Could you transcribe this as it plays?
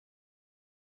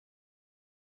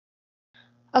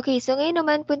Okay, so ngayon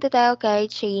naman punta tayo kay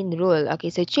chain rule.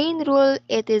 Okay, so chain rule,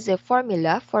 it is a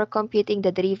formula for computing the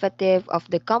derivative of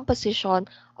the composition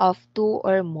of two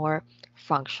or more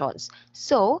functions.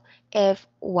 So, if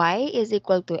y is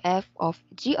equal to f of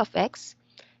g of x,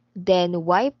 then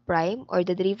y prime or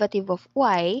the derivative of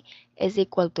y is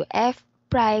equal to f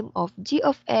prime of g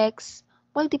of x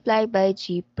multiplied by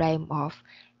g prime of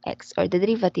x or the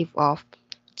derivative of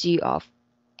g of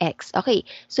x. Okay,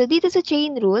 so dito sa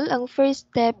chain rule, ang first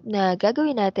step na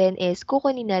gagawin natin is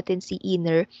kukunin natin si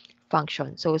inner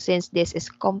function. So since this is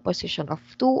composition of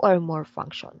two or more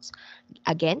functions.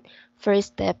 Again,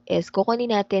 first step is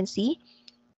kukunin natin si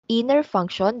inner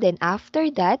function. Then after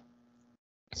that,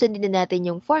 sundin na natin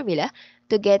yung formula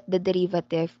to get the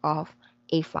derivative of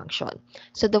a function.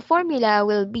 So the formula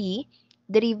will be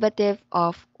derivative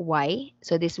of y.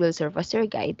 So this will serve as your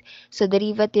guide. So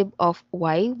derivative of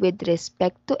y with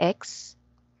respect to x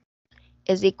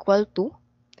is equal to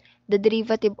the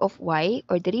derivative of y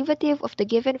or derivative of the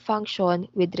given function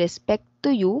with respect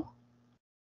to u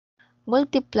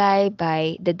multiply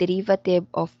by the derivative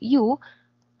of u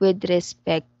with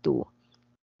respect to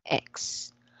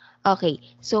x. Okay,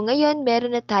 so ngayon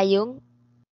meron na tayong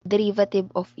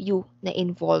derivative of u na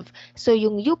involved. So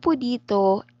yung u po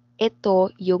dito, ito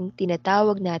yung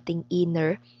tinatawag nating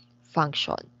inner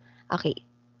function. Okay,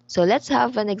 so let's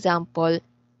have an example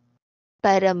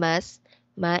para mas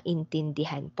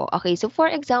maintindihan po. Okay, so for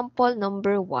example,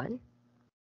 number 1,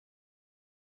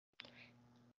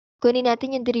 kunin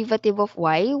natin yung derivative of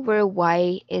y where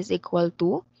y is equal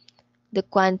to the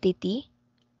quantity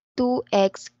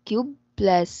 2x cubed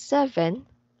plus 7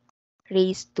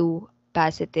 raised to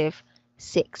positive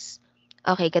 6.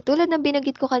 Okay, katulad ng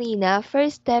binanggit ko kanina,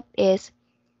 first step is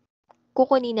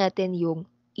kukunin natin yung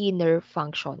inner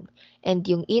function. And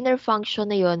yung inner function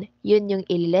na yun yung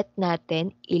ililet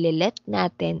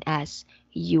natin as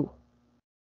u.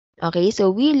 Okay, so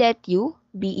we let u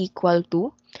be equal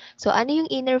to, so ano yung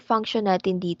inner function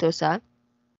natin dito sa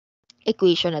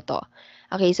equation na to?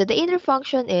 Okay, so the inner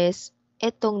function is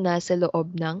itong nasa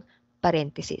loob ng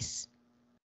parenthesis.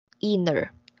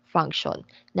 Inner function.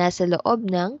 Nasa loob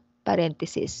ng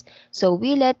parenthesis. So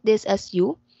we let this as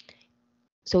u.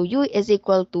 So u is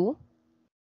equal to,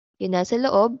 yung nasa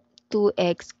loob,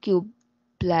 2x cubed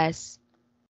plus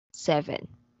 7.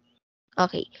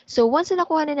 Okay, so once na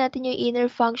nakuha na natin yung inner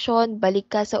function, balik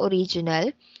ka sa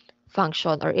original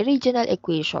function or original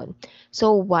equation.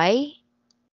 So y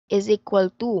is equal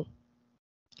to,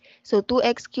 so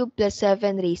 2x cubed plus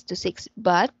 7 raised to 6.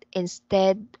 But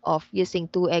instead of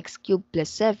using 2x cubed plus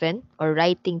 7 or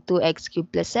writing 2x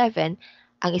cubed plus 7,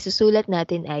 ang isusulat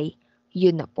natin ay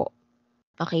yun na po.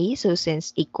 Okay, so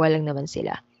since equal lang naman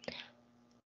sila.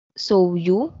 So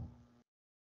u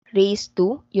raised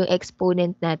to, yung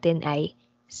exponent natin ay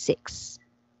 6.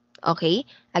 Okay?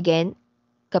 Again,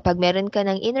 kapag meron ka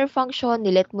ng inner function,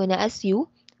 nilet mo na as u,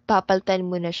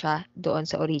 papaltan mo na siya doon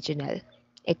sa original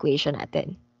equation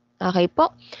natin. Okay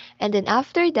po? And then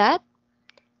after that,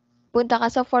 punta ka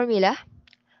sa formula,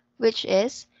 which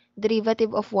is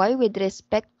derivative of y with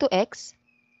respect to x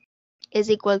is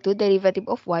equal to derivative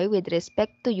of y with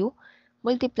respect to u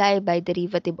multiplied by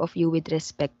derivative of u with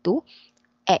respect to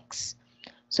x.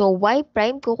 So, y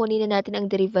prime, kukunin na natin ang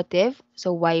derivative.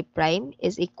 So, y prime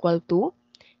is equal to,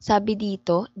 sabi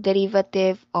dito,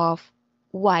 derivative of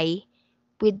y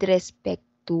with respect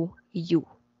to u.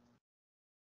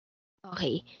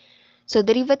 Okay. So,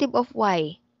 derivative of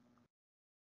y.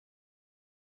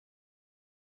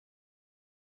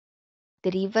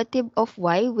 Derivative of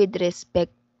y with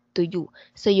respect to u.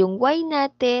 So, yung y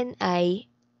natin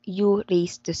ay u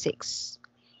raised to 6.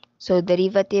 So,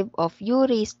 derivative of u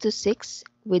raised to 6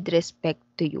 with respect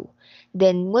to u.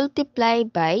 Then, multiply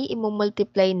by,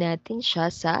 imumultiply natin siya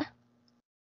sa,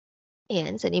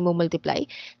 ayan, saan imumultiply?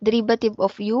 Derivative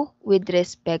of u with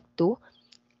respect to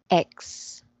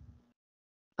x.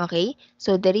 Okay?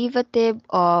 So, derivative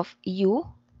of u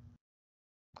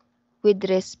with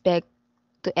respect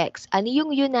to x. Ano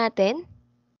yung u natin?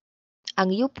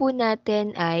 Ang u po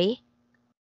natin ay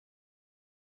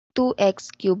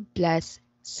 2x cubed plus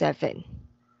 7.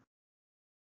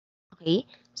 Okay?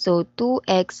 So,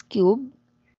 2x cubed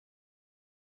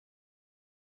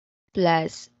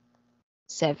plus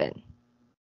 7.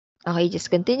 Okay, just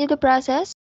continue the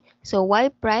process. So, y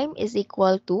prime is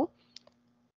equal to,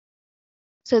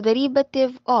 so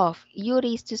derivative of u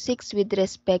raised to 6 with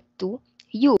respect to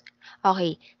u.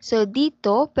 Okay, so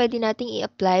dito, pwede nating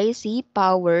i-apply si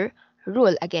power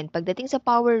rule. Again, pagdating sa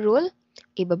power rule,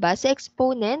 ibaba sa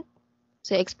exponent.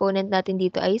 So, exponent natin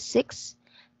dito ay 6.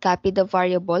 Copy the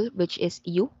variable, which is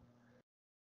u.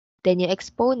 Then yung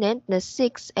exponent na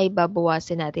 6 ay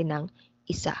babawasan natin ng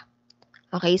isa.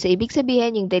 Okay, so ibig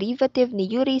sabihin yung derivative ni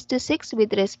u raised to 6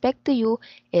 with respect to u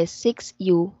is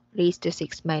 6u raised to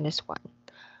 6 minus 1.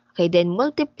 Okay, then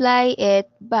multiply it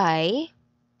by,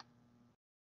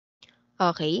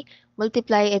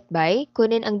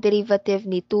 kunin ang derivative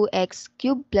ni 2x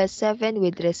cubed plus 7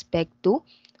 with respect to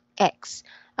x.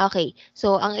 Okay,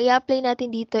 so ang i-apply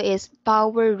natin dito is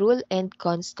power rule and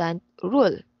constant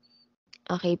rule.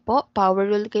 Okay po, power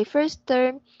rule kay first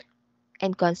term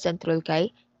and constant rule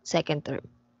kay second term.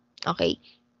 Okay.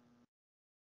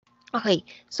 Okay,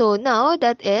 so now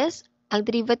that is ang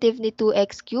derivative ni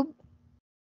 2x cubed.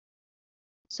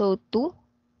 So 2,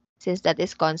 since that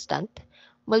is constant,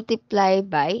 multiply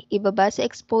by, ibaba sa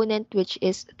exponent which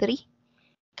is 3,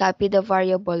 copy the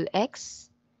variable x,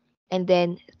 and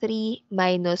then 3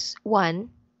 minus 1,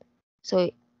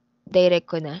 so direct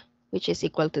ko na, which is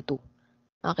equal to 2.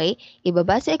 Okay,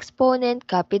 ibaba sa exponent,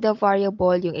 copy the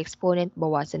variable, yung exponent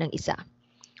bawasan ng isa.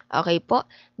 Okay po,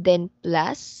 then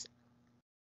plus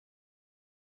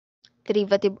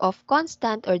derivative of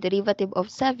constant or derivative of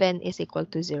 7 is equal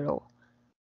to 0.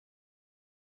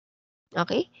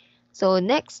 Okay, so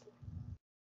next,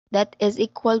 that is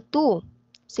equal to,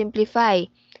 simplify,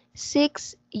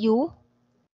 6u,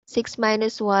 6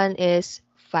 minus 1 is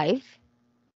 5.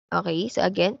 Okay, so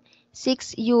again,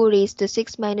 6u raised to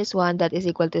 6 minus 1, that is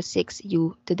equal to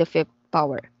 6u to the 5th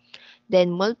power.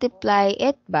 Then multiply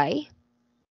it by,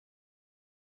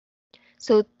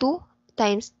 so 2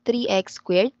 times 3x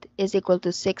squared is equal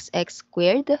to 6x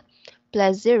squared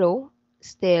plus 0,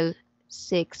 still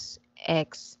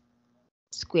 6x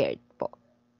squared po.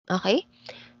 Okay?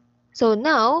 So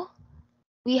now,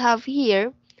 we have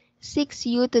here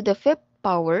 6u to the 5th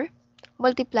power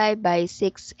multiplied by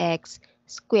 6x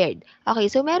squared. Okay,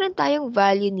 so meron tayong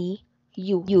value ni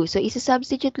u. So,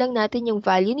 isa-substitute lang natin yung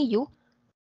value ni u,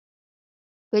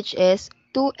 which is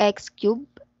 2x cubed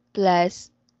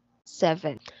plus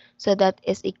 7. So, that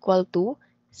is equal to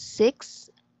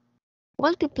 6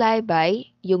 multiplied by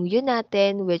yung u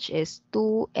natin, which is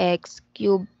 2x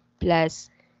cubed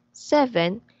plus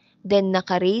 7. Then,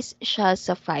 naka-raise siya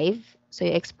sa 5. So,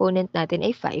 yung exponent natin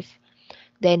ay 5.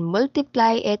 Then,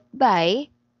 multiply it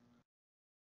by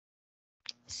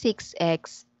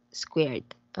 6x squared.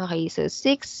 Okay, so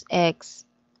 6x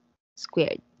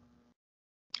squared.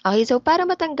 Okay, so para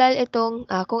matanggal itong,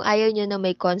 kung ayaw nyo na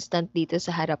may constant dito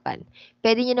sa harapan,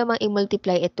 pwede nyo namang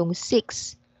i-multiply itong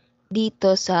 6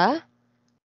 dito sa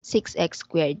 6x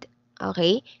squared.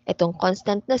 Okay, itong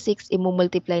constant na 6,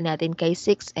 i-multiply natin kay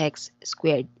 6x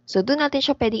squared. So, doon natin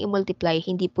siya pwedeng i-multiply,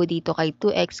 hindi po dito kay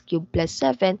 2x cubed plus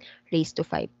 7 raised to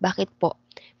 5. Bakit po?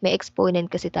 May exponent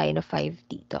kasi tayo na 5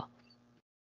 dito.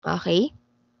 Okay?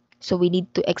 So, we need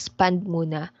to expand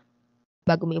muna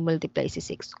bago mo i-multiply si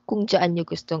 6, kung dyan nyo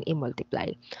gustong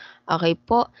i-multiply. Okay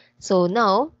po. So,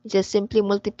 now, just simply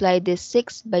multiply this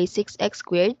 6 by 6x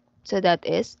squared. So, that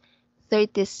is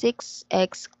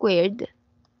 36x squared.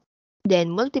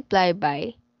 Then, multiply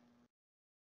by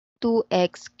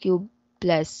 2x cubed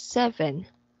plus 7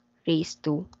 raised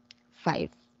to 5.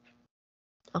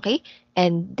 Okay?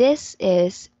 And this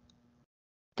is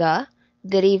the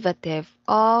derivative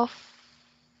of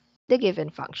the given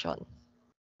function.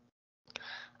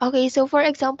 Okay, so for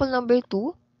example number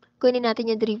 2, kunin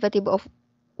natin yung derivative of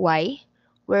y,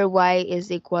 where y is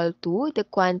equal to the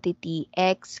quantity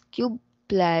x cubed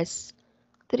plus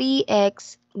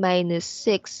 3x minus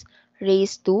 6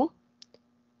 raised to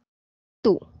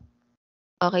 2.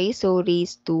 Okay, so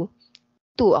raised to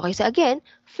 2. Okay, so again,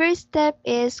 first step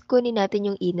is kunin natin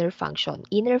yung inner function.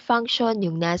 Inner function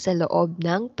yung nasa loob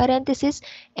ng parenthesis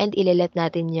and ilalet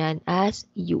natin yan as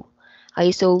u. Okay,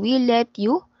 so we let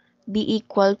u be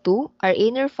equal to our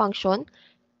inner function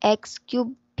x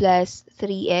cubed plus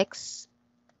 3x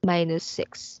minus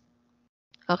 6.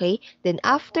 Okay, then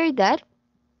after that,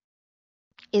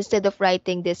 instead of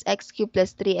writing this x cubed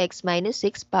plus 3x minus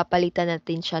 6, papalitan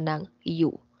natin siya ng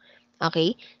u.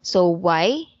 Okay, so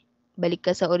y, balik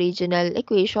ka sa original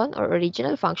equation or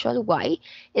original function, y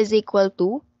is equal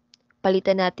to,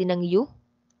 palitan natin ng u,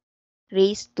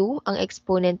 raised to, ang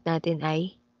exponent natin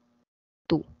ay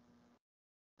 2.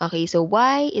 Okay, so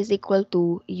y is equal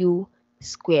to u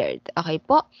squared. Okay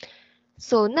po.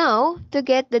 So now, to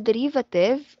get the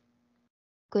derivative,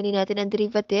 kunin natin ang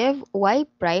derivative, y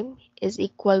prime is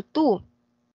equal to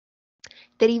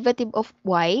derivative of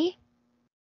y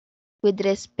with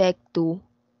respect to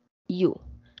u.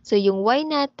 So yung y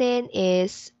natin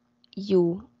is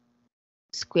u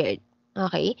squared.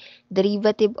 Okay?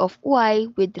 Derivative of y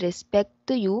with respect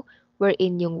to u,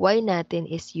 wherein yung y natin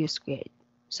is u squared.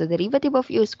 So, derivative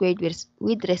of u squared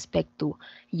with respect to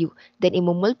u. Then,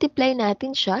 i-multiply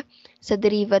natin siya sa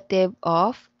derivative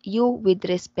of u with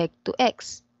respect to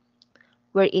x.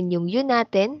 Wherein yung u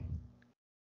natin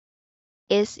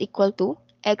is equal to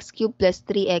x cubed plus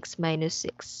 3x minus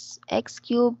 6. X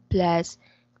cubed plus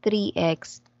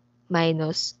 3x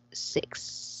minus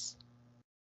 6.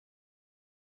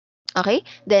 Okay?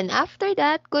 Then, after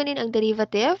that, kunin ang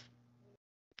derivative.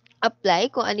 Apply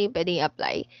kung ano yung pwedeng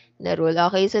apply na rule.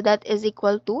 Okay, so that is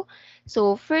equal to,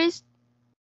 so first,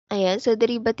 ayan, so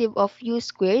derivative of u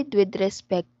squared with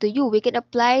respect to u, we can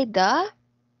apply the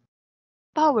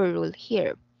power rule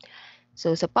here.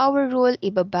 So sa power rule,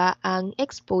 ibaba ang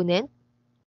exponent.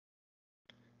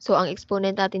 So ang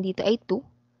exponent natin dito ay 2.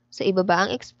 So ibaba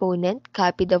ang exponent,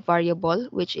 copy the variable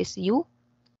which is u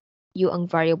ang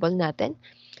variable natin.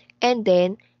 And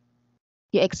then,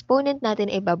 yung exponent natin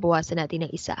ay babawasan natin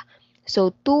ng isa.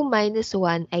 So 2 minus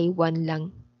 1 ay 1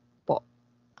 lang po.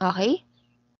 Okay?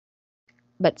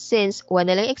 But since 1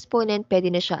 na lang exponent,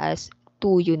 pwede na siya as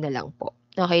 2u na lang po.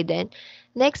 Okay, then,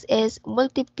 next is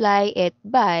multiply it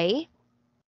by,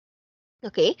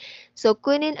 okay, so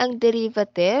kunin ang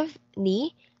derivative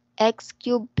ni x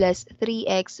cubed plus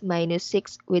 3x minus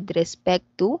 6 with respect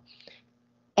to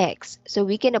x. So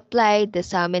we can apply the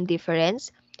sum and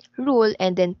difference rule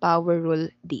and then power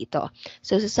rule dito.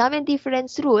 So sa sum and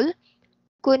difference rule,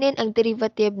 kunin ang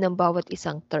derivative ng bawat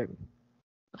isang term.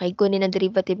 Okay, kunin ang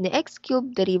derivative ni x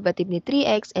cubed, derivative ni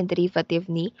 3x, and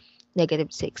derivative ni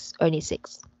negative 6 or ni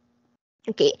 6.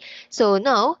 Okay, so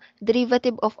now,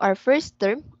 derivative of our first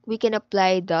term, we can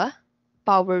apply the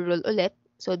power rule ulit.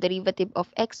 So derivative of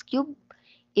x cubed,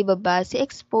 ibaba si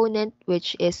exponent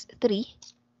which is 3.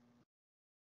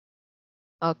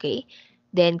 Okay,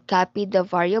 then copy the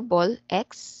variable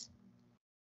x.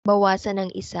 Bawasan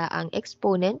ng isa ang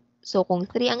exponent. So kung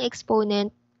 3 ang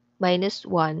exponent, minus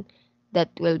 1,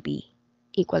 that will be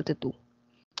equal to 2.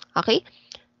 Okay?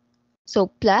 So,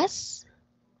 plus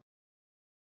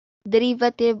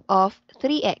derivative of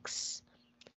 3x.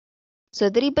 So,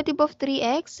 derivative of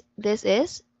 3x, this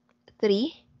is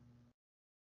 3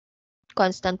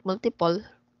 constant multiple.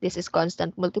 This is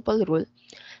constant multiple rule.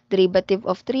 Derivative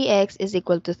of 3x is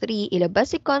equal to 3.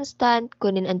 Ilabas si constant,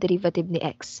 kunin ang derivative ni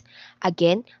x.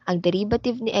 Again, ang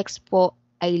derivative ni x po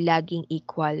ay laging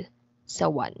equal sa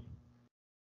 1.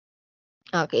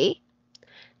 Okay?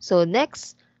 So,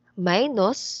 next,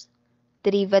 minus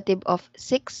derivative of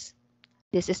 6.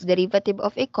 This is derivative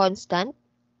of a constant.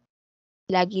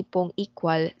 Lagi pong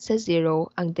equal sa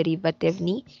 0 ang derivative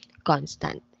ni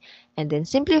constant. And then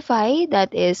simplify,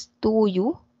 that is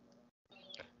 2u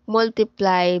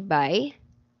multiply by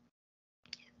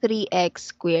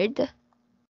 3x squared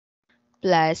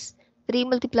plus 3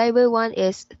 multiplied by 1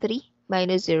 is 3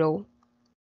 minus 0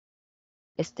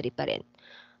 is 3 pa rin.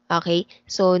 Okay,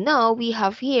 so now we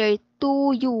have here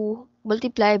 2u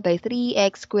multiplied by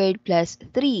 3x squared plus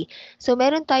 3. So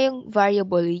meron tayong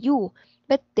variable u,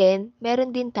 but then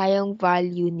meron din tayong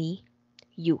value ni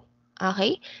u.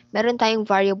 Okay, meron tayong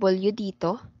variable u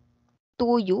dito,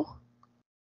 2u.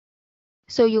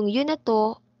 So yung u na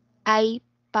to ay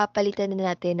papalitan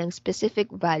na natin ng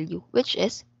specific value which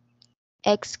is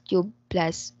x cubed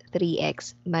plus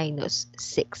 3x minus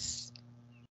 6.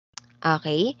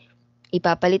 Okay,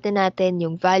 ipapalitan natin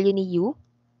yung value ni u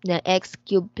na x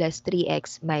cubed plus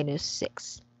 3x minus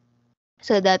 6.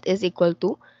 So that is equal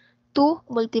to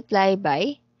 2 multiplied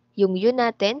by yung u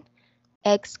natin,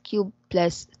 x cubed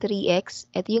plus 3x,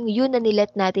 at yung u na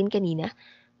nilet natin kanina,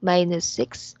 minus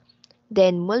 6.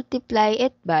 Then multiply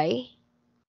it by,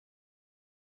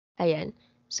 ayan,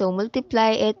 so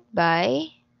multiply it by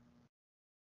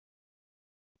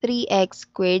 3x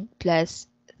squared plus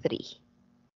 3.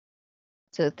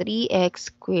 So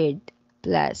 3x squared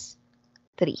plus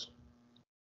 3.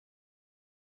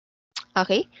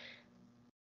 Okay?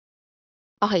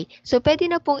 Okay, so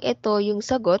pwede na pong ito yung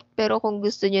sagot, pero kung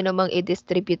gusto nyo namang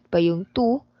i-distribute pa yung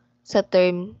 2 sa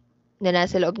term na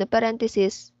nasa loob ng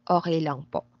parenthesis, okay lang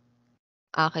po.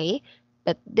 Okay?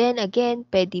 But then again,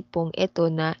 pwede pong ito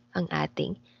na ang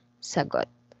ating sagot.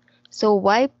 So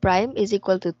y prime is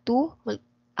equal to 2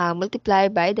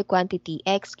 multiplied by the quantity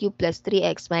x cubed plus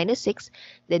 3x minus 6,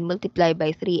 then multiply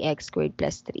by 3x squared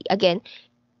plus 3. Again,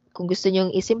 kung gusto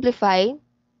nyong i-simplify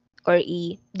or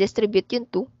i-distribute yung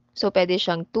 2, so pwede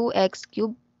siyang 2x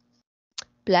cubed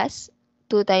plus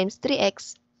 2 times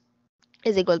 3x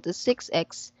is equal to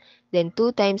 6x. Then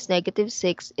 2 times negative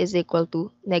 6 is equal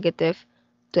to negative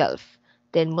 12.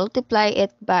 Then multiply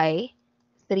it by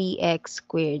 3x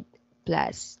squared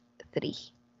plus 3.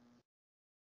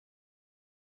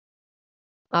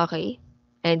 Okay?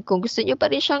 And kung gusto nyo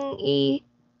pa rin siyang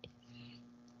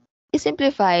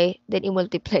i-simplify, then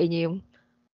i-multiply nyo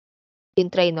yung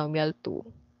trinomial to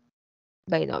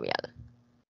binomial.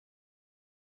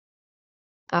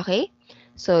 Okay?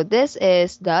 So, this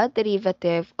is the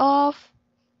derivative of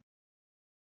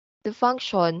the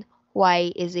function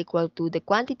y is equal to the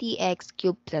quantity x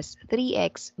cubed plus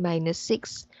 3x minus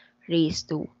 6 raised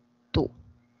to 2.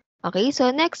 Okay, so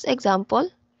next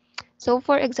example. So,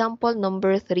 for example,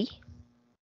 number 3.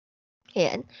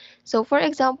 Ayan. So, for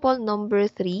example, number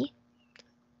 3.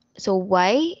 So,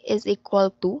 y is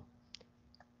equal to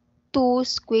 2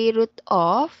 square root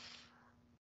of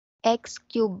x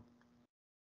cubed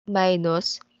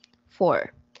minus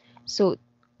 4. So,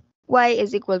 y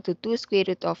is equal to 2 square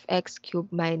root of x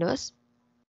cubed minus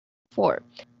 4.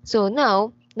 So,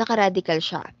 now, nakaradical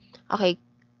siya. Okay,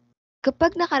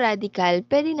 kapag nakaradical,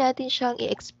 pwede natin siyang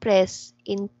i-express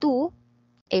into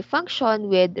a function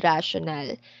with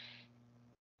rational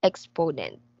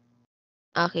exponent.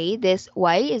 Okay, this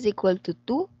y is equal to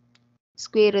 2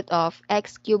 square root of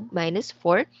x cubed minus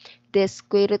 4. This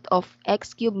square root of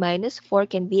x cubed minus 4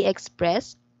 can be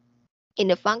expressed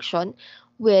in a function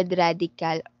with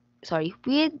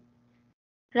with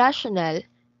rational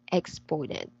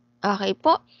exponent. Okay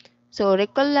po. So,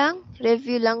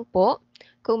 review lang po.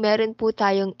 Kung meron po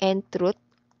tayong nth root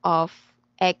of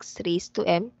x raised to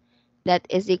m, that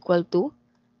is equal to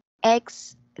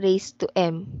x raised to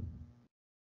m.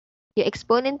 Yung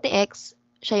exponent ni x,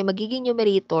 siya yung magiging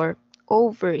numerator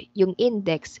over yung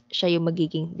index, siya yung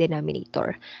magiging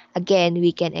denominator. Again,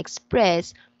 we can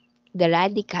express the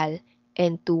radical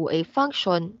into a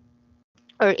function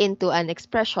or into an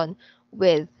expression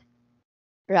with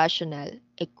rational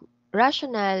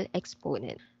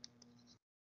exponent.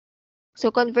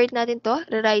 So, convert natin to,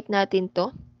 rewrite natin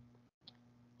to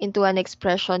into an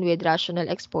expression with rational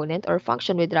exponent or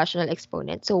function with rational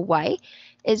exponent. So, y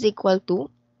is equal to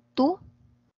 2.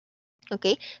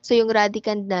 Okay? So, yung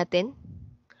radicand natin,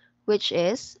 which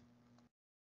is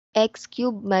x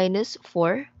cubed minus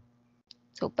 4.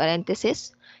 So,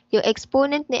 parenthesis. Yung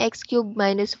exponent ni x cubed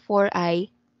minus 4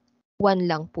 ay 1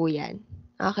 lang po yan.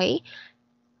 Okay?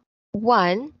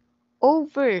 1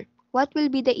 over, what will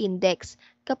be the index?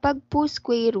 Kapag po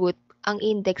square root, ang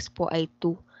index po ay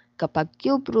 2. Kapag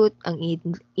cube root, ang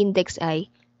index ay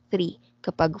 3.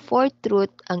 Kapag fourth root,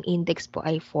 ang index po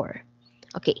ay 4.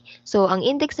 Okay, so ang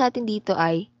index natin dito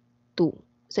ay 2.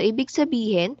 So, ibig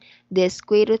sabihin, the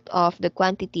square root of the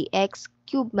quantity x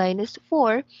cubed minus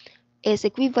 4 is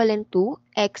equivalent to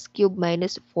x cubed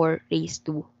minus 4 raised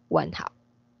to 1 half.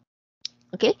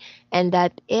 Okay, and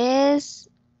that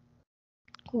is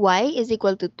y is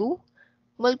equal to 2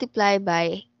 multiplied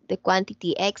by the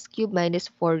quantity x cubed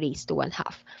minus 4 raised to 1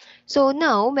 half. So,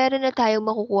 now, meron na tayong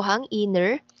makukuhang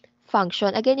inner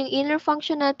function. Again, yung inner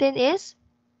function natin is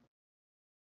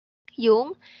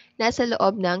yung nasa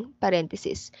loob ng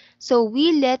parenthesis. So,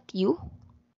 we let u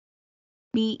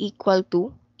be equal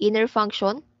to inner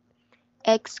function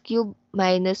x cubed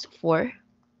minus 4.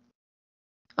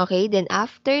 Okay, then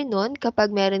after nun,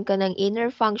 kapag meron ka ng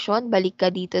inner function, balik ka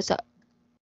dito sa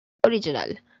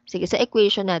original. Sige, sa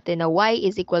equation natin na y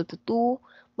is equal to 2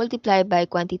 multiplied by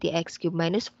quantity x cubed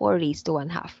minus 4 raised to 1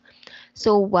 half.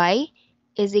 So, y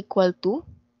is equal to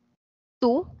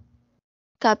 2.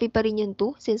 Copy pa rin yung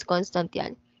 2 since constant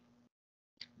yan.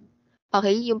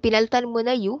 Okay, yung pinalitan mo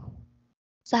na u,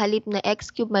 sa halip na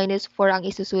x cubed minus 4 ang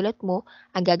isusulat mo,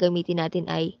 ang gagamitin natin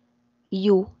ay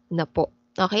u na po.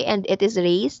 Okay, and it is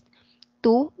raised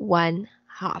to 1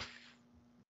 half.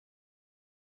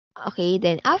 Okay,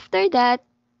 then after that,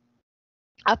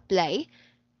 apply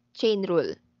chain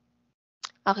rule.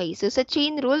 Okay, so sa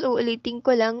chain rule, uulitin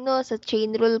ko lang, no, sa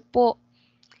chain rule po,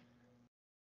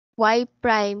 y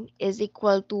prime is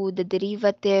equal to the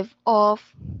derivative of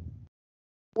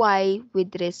y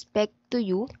with respect to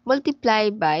u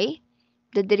multiplied by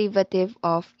the derivative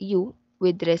of u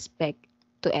with respect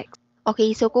to x.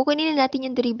 Okay, so kukunin na natin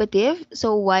yung derivative.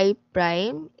 So, y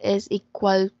prime is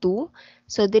equal to,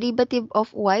 so derivative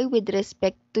of y with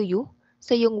respect to u.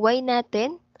 So, yung y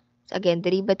natin, again,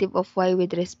 derivative of y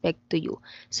with respect to u.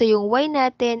 So, yung y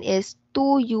natin is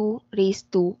 2u raised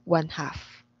to 1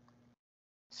 half.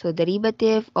 So,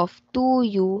 derivative of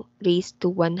 2u raised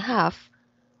to 1 half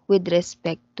with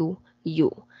respect to u.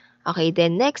 Okay,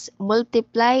 then next,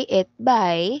 multiply it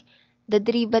by the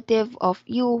derivative of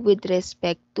u with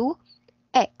respect to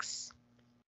x.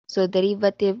 So,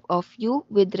 derivative of u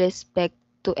with respect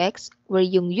to x, where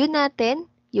yung u natin,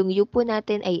 yung u po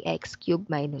natin ay x cubed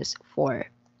minus 4.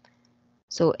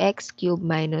 So, x cubed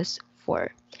minus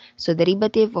 4. So,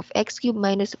 derivative of x cubed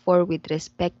minus 4 with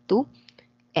respect to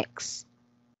x.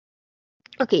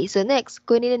 Okay, so next,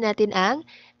 kunin na natin ang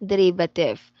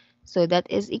derivative. So that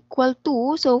is equal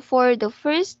to, so for the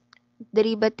first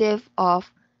derivative of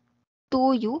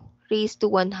 2u raised to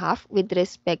 1/2 with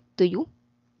respect to u,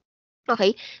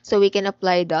 okay, so we can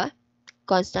apply the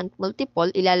constant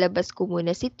multiple. Ilalabas ko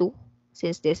muna si 2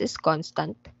 since this is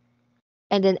constant.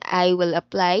 And then I will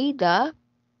apply the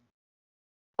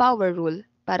power rule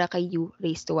para kay u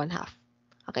raised to 1/2.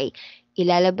 Okay,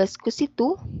 ilalabas ko si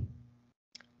 2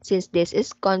 since this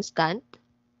is constant.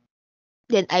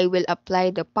 Then I will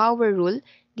apply the power rule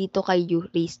dito kay u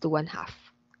raised to 1/2.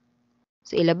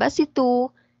 So ilabas si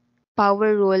 2,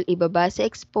 power rule, ibaba sa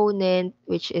exponent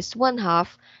which is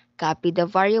 1/2, copy the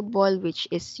variable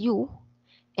which is u,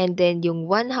 and then yung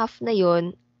 1/2 na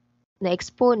yon na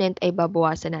exponent ay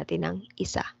babawasan natin ng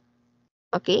isa.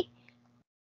 Okay?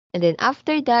 And then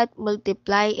after that,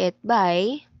 multiply it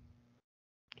by,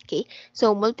 okay,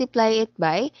 so multiply it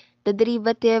by the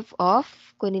derivative of,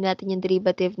 kunin natin yung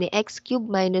derivative ni x cubed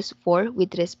minus 4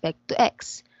 with respect to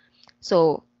x.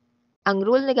 So, ang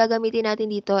rule na gagamitin natin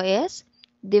dito is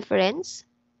difference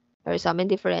or sum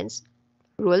and difference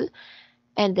rule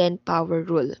and then power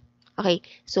rule. Okay,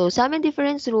 so sum and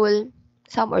difference rule,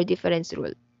 sum or difference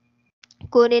rule.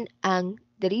 Kunin ang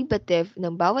derivative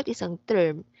ng bawat isang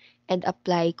term and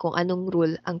apply kung anong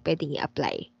rule ang pwedeng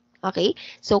i-apply. Okay?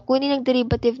 So, kunin ang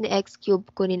derivative ni x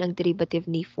cubed, kunin ang derivative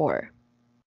ni 4.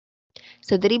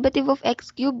 So, derivative of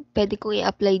x cubed, pwede kong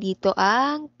i-apply dito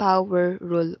ang power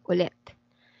rule ulit.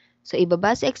 So,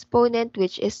 ibaba sa exponent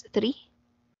which is 3.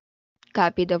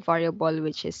 Copy the variable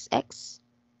which is x.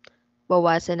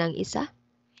 Bawasan ng isa.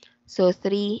 So,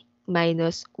 3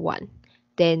 minus 1.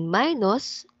 Then,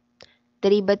 minus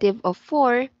derivative of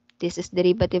 4, this is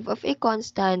derivative of a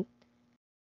constant,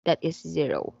 that is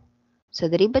 0. So,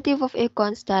 derivative of a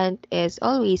constant is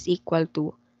always equal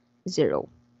to 0.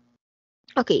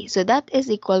 Okay, so that is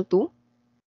equal to,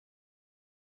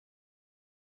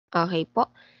 okay po,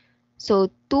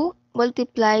 so 2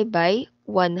 multiplied by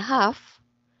 1/2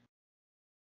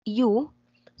 u,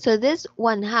 so this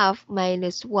 1/2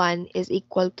 minus 1 is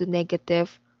equal to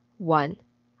negative 1/2.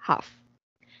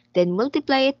 Then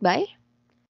multiply it by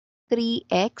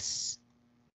 3x,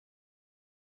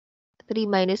 3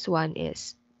 minus 1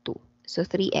 is 2. So,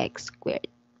 3x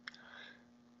squared.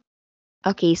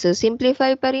 Okay, so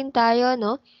simplify pa rin tayo,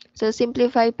 no? So,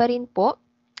 simplify pa rin po.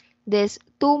 This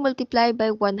 2 multiplied by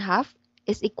 1/2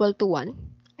 is equal to 1.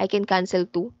 I can cancel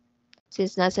 2.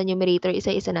 Since nasa numerator,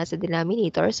 isa-isa nasa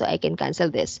denominator, so I can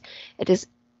cancel this. It is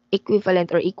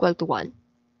equivalent or equal to 1.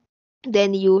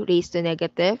 Then u raised to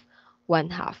negative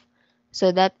 1/2. So,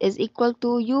 that is equal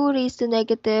to u raised to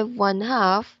negative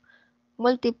 1/2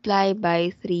 multiplied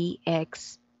by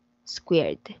 3x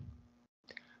squared.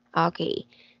 Okay.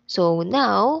 So,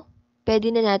 now,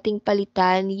 pwede na nating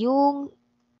palitan yung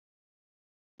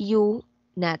u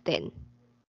natin.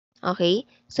 Okay?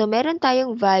 So, meron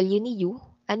tayong value ni u.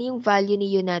 Ano yung value ni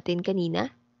u natin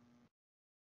kanina?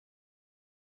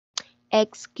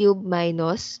 X cubed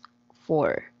minus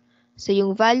 4. So,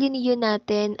 yung value ni u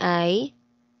natin ay,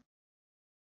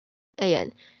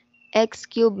 ayan, x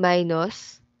cubed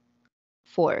minus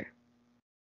 4.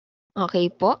 Okay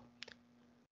po?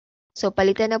 So,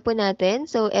 palitan na po natin.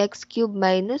 So, x cubed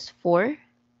minus 4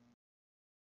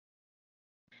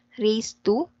 raised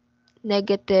to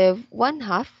negative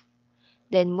 1/2.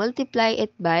 Then, multiply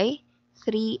it by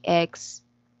 3x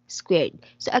squared.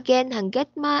 So, again,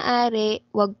 hanggat maaari,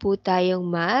 wag po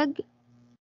tayong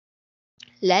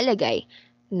lalagay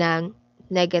ng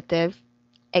negative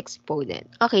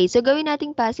exponent. Okay, so gawin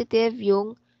nating positive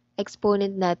yung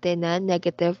exponent natin na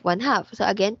negative 1/2. So,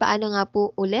 again, paano nga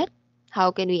po ulit? How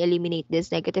can we eliminate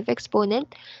this negative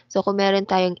exponent? So, kung meron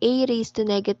tayong a raised to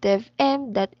negative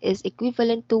m, that is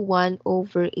equivalent to 1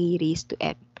 over a raised to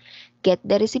m. Get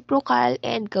the reciprocal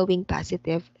and gawing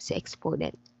positive sa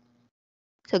exponent.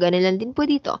 So, ganun lang din po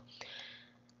dito.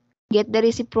 Get the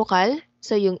reciprocal.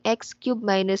 So, yung x cubed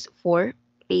minus 4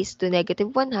 raised to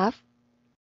negative 1/2,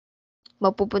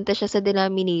 mapupunta siya sa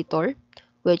denominator,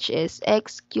 which is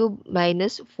x cubed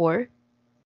minus 4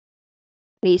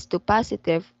 raised to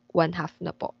positive 1/2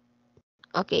 na po.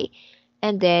 Okay?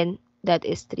 And then, that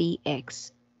is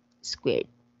 3x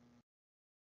squared.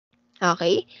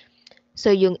 Okay?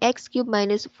 So, yung x cubed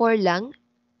minus 4 lang,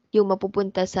 yung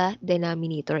mapupunta sa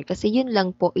denominator. Kasi yun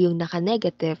lang po yung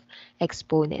naka-negative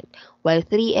exponent. While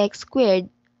 3x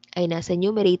squared ay nasa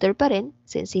numerator pa rin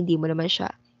since hindi mo naman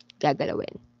siya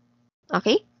gagalawin.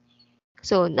 Okay?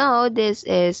 So, now, this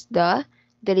is the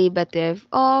derivative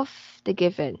of the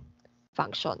given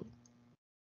function.